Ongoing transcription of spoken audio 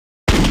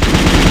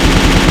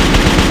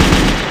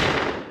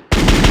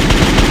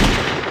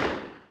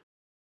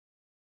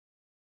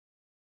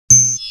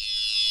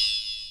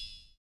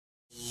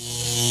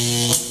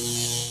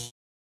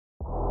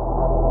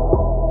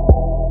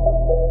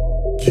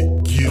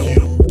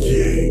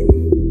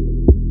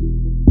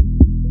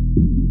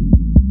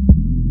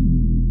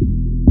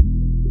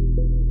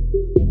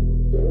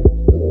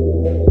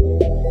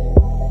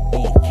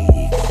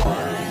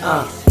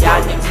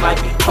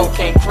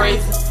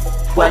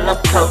Well,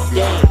 I'm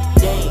codeine.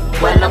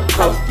 Well, I'm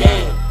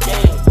codeine.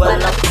 Well,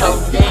 I'm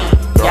codeine.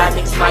 Y'all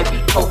niggas might be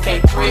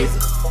cocaine crazy.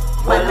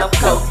 Well, I'm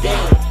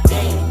codeine.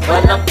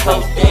 Well, I'm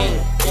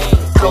codeine.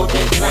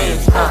 Codeine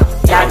dreams,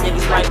 y'all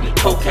niggas might be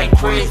cocaine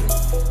crazy.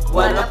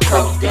 Well, I'm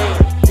codeine.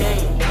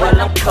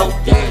 Well, I'm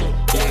codeine.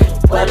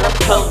 Well, I'm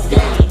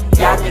codeine.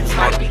 Y'all niggas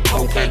might be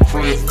cocaine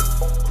crazy.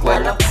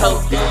 Well, I'm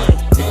codeine.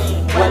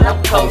 Well,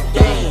 I'm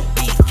codeine.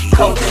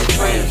 Codeine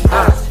dreams,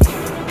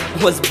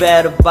 What's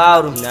bad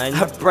about him?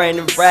 I bring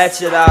the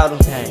ratchet out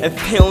him. If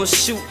he don't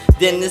shoot,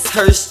 then it's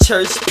Hearst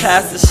Church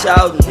pastor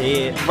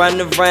shouting.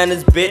 Run around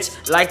this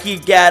bitch like he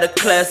got a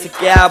classic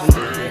album.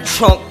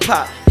 Trunk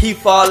pop, he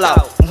fall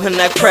out when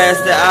I crash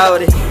the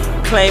Audi.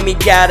 Claim he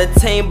got a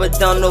team, but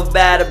don't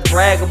nobody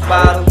brag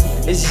about him.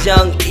 It's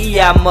young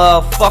E.I.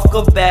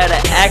 motherfucker, better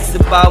ask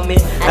about me.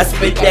 I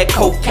spit that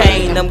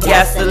cocaine, I'm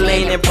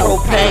gasoline and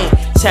propane.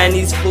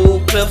 Chinese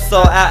food clips,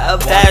 so I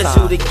advise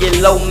you to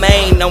get low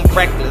main. I'm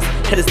reckless,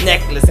 hit his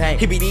necklace,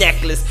 he be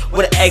necklace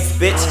with an X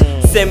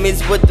bitch.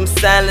 Simi's with them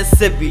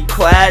silence, it be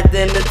quiet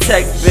than the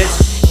text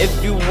bitch.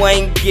 If you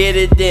ain't get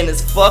it, then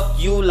it's fuck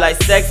you like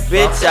sex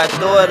bitch. I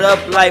throw it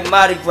up like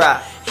Mardi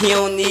Gras, he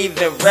don't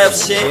even rep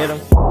shit.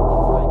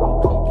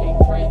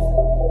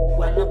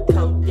 Well, I'm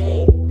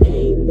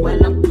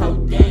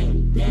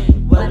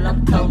codeine. Well,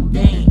 I'm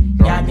codeine.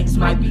 Y'all niggas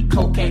might be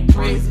cocaine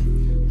crazy.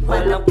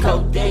 Well, I'm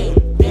codeine.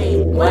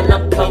 Well,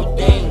 I'm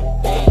codeine.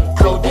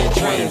 Codeine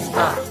dreams,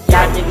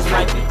 y'all niggas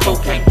might be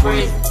cocaine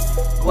crazy.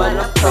 Well,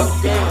 I'm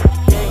codeine.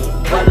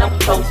 Well, I'm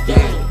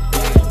codeine.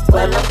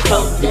 Well, I'm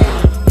codeine.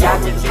 Y'all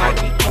niggas might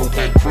be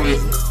cocaine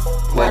crazy.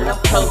 Well, I'm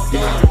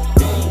codeine.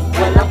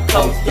 Well, I'm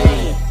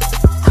codeine.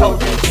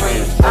 Codeine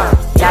dreams,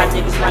 y'all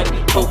niggas might be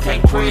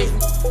cocaine crazy.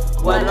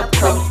 Well, I'm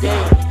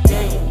codeine.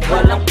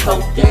 Well, I'm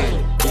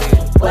codeine.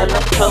 Well,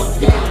 I'm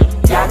codeine.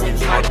 Y'all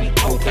niggas might be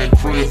cocaine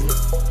crazy.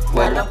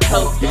 Well, I'm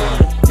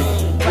codeine.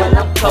 Well,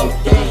 I'm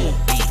codeine.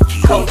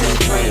 Codeine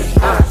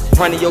dreams,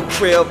 Running your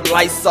crib,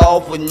 lights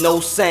off with no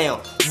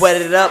sound.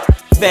 Wet it up,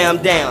 fam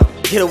down.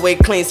 Get away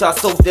clean, so I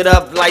soaked it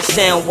up like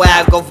Shan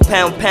Wow. Go for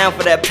pound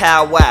for that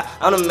power wow.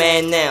 I'm the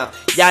man now.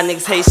 Y'all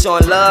niggas hate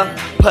showing love,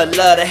 put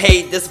love to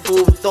hate. This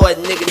fool thought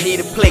nigga need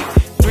a plate.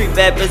 3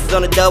 bad bitches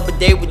on a double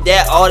date with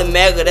that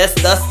automatic. That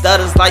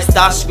stutters like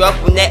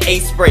Starstruck when that A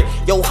spray.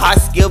 Yo, hot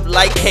skip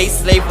like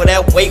K-Slave for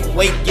that weight,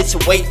 get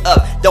your weight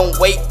up. Don't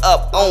wait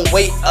up, on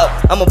weight up.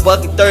 I'm a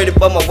 $130,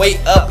 but my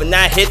weight up. And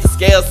I hit the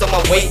scale, so my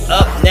weight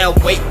up. Now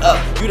wait up,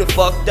 you done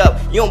fucked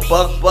up. You don't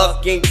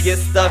buck and get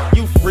stuck,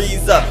 you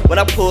freeze up. When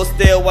I pull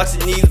still, watch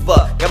your knees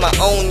buck. Got my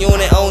own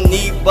unit, don't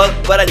need bucks,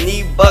 but I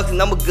need bucks. And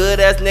I'm a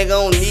good ass nigga,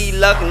 don't need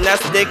luck. And I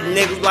stick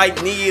niggas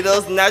like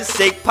needles, and I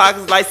shake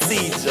pockets like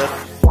seizures.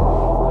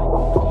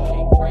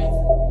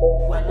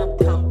 Well, I'm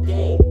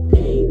codeine.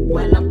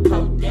 Well, I'm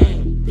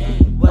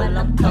codeine. Well,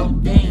 I'm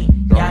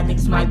codeine. Y'all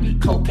niggas might be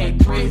cocaine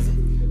crazy.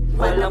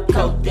 Well, I'm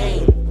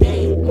codeine.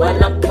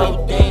 Well, I'm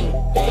codeine.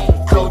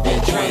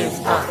 Codeine dreams,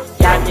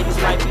 y'all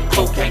niggas might be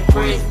cocaine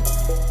crazy.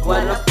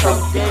 Well, I'm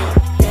codeine.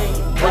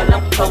 Well,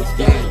 I'm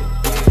codeine.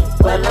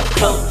 Well, I'm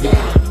codeine.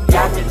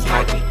 Y'all niggas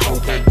might be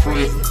cocaine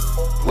crazy.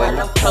 Well,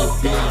 I'm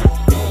codeine.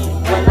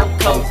 Well, I'm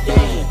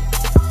codeine.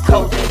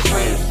 Codeine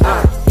dreams,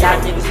 y'all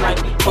niggas might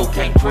be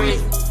cocaine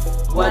crazy.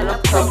 Well,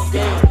 I'm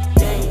codeine.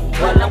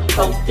 Well, I'm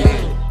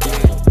codeine.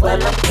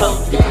 Well, I'm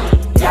codeine.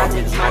 Y'all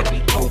niggas might be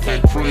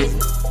cocaine crazy.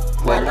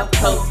 Well, I'm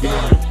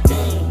codeine.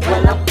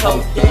 Well, I'm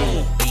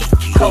codeine.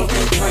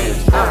 Codeine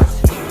dreams,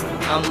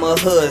 I'm a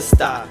hood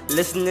star,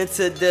 listening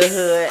to the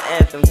hood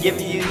anthem,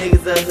 giving you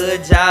niggas a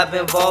hood job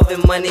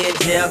involving money and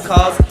jail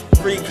calls,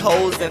 freak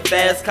hoes and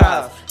fast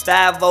cars,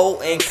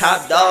 5-0 and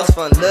cop dogs,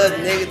 from little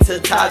nigga to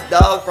top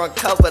dog, from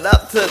covered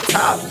up to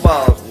top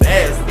ball,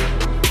 nasty.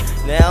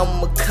 Now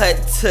I'ma cut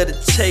to the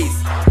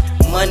chase.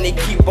 Money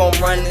keep on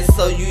running,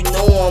 so you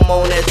know I'm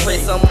on that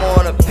trace. I'm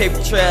on a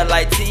paper trail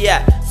like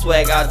T.I.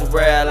 Swag out the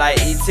world like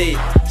E.T.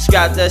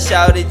 Scrap that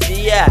shout at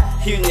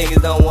G.I. You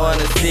niggas don't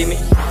wanna see me.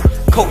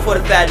 Coke for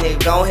the fat nigga,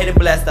 gon' hit it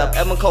blast up.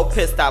 Emma Coke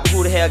pissed stop,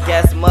 who the hell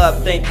gas him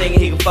up? Thinking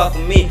he can fuck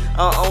with me.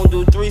 I don't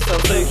do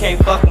threesomes, so you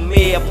can't fuck with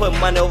me. I put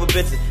money over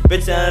bitches,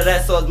 bitches under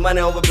that, so it's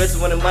money over bitches.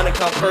 When the money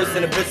come first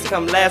and the bitches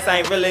come last, I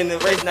ain't really in the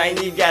race, and I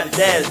ain't even got a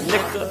dash,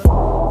 nigga.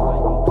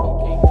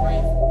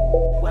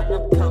 well,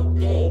 I'm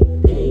codeine.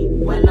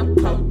 Well, I'm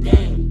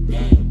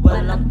codeine.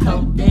 Well, I'm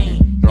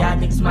codeine. Y'all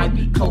niggas might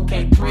be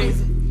cocaine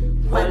crazy.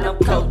 Well, I'm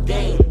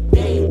codeine.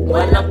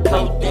 Well, I'm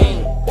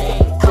codeine.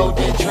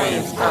 Codeine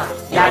dreams,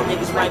 y'all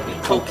niggas might be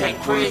cocaine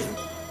crazy.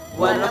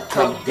 Well, I'm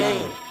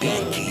codeine.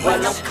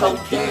 Well, I'm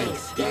codeine.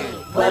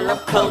 Well, I'm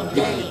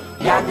codeine.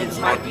 Y'all niggas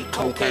might be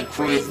cocaine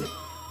crazy.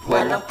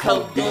 Well, I'm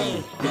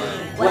codeine.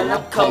 Well,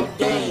 I'm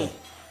codeine.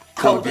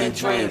 Codeine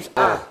dreams,